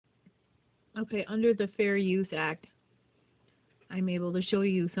Okay, under the Fair Use Act, I'm able to show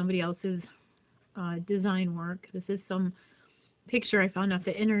you somebody else's design work. This is some picture I found off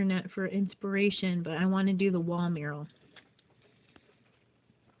the internet for inspiration, but I want to do the wall mural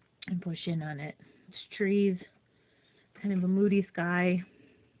and push in on it. It's trees, kind of a moody sky.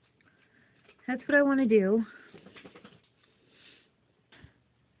 That's what I want to do.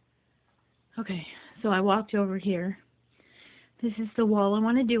 Okay, so I walked over here. This is the wall I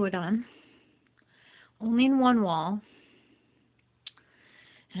want to do it on. Only in one wall.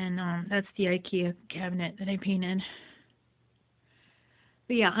 And that's the IKEA cabinet that I painted.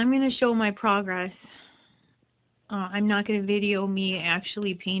 But yeah, I'm going to show my progress. I'm not going to video me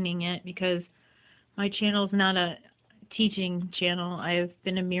actually painting it because my channel is not a teaching channel. I've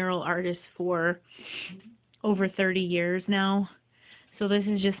been a mural artist for over 30 years now. So this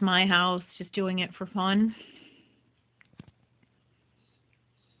is just my house, just doing it for fun.